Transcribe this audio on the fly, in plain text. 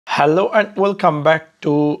Hello and welcome back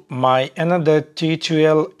to my another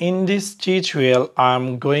tutorial. In this tutorial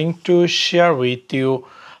I'm going to share with you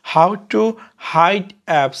how to hide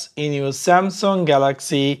apps in your Samsung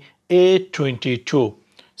Galaxy A22.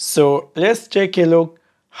 So let's take a look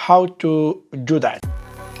how to do that.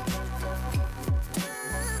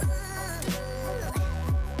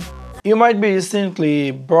 You might be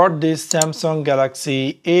recently bought this Samsung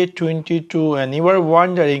Galaxy A22 and you are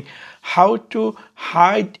wondering how to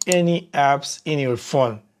hide any apps in your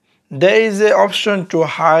phone. There is an option to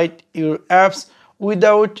hide your apps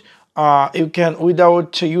without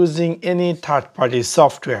using any third-party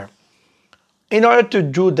software. In order to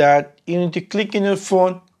do that, you need to click in your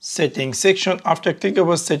phone settings section. After click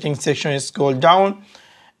over settings section, scroll down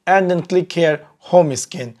and then click here home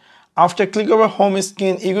screen. After click over home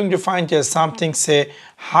screen, you're going to find here something say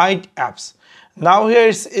hide apps. Now here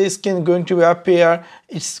is a screen going to appear.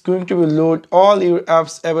 It's going to load all your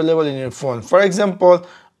apps available in your phone. For example,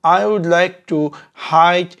 I would like to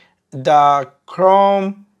hide the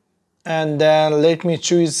Chrome, and then let me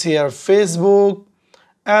choose here Facebook,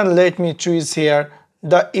 and let me choose here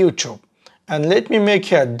the YouTube, and let me make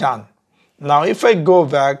here done. Now if I go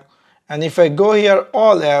back and if I go here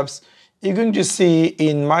all apps, you're going to see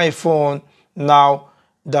in my phone now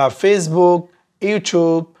the Facebook,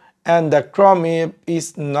 YouTube and the Chrome app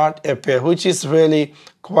is not appear, which is really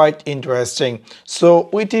quite interesting. So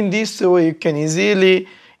within this way you can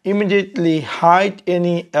immediately hide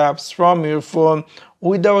any apps from your phone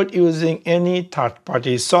without using any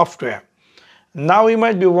third-party software. Now you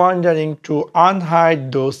might be wondering to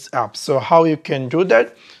unhide those apps. So how you can do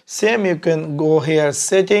that? Same, you can go here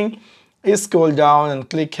setting, scroll down and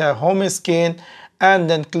click here home screen and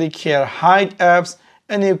then click here hide apps,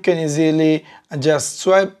 and you can easily just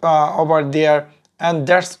swipe over there and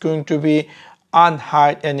that's going to be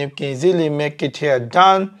unhide, and you can easily make it here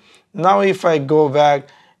done. Now if I go back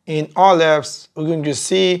in all apps, we're going to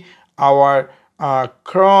see our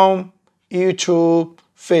Chrome, YouTube,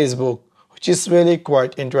 Facebook, which is really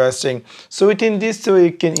quite interesting. So within this way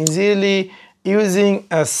you can easily using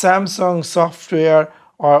a Samsung software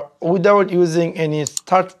or without using any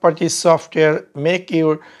third-party software make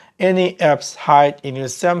your any apps hide in your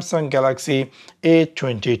Samsung Galaxy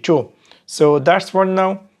A22. So that's for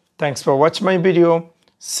now. Thanks for watching my video.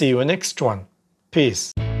 See you next one.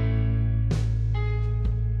 Peace.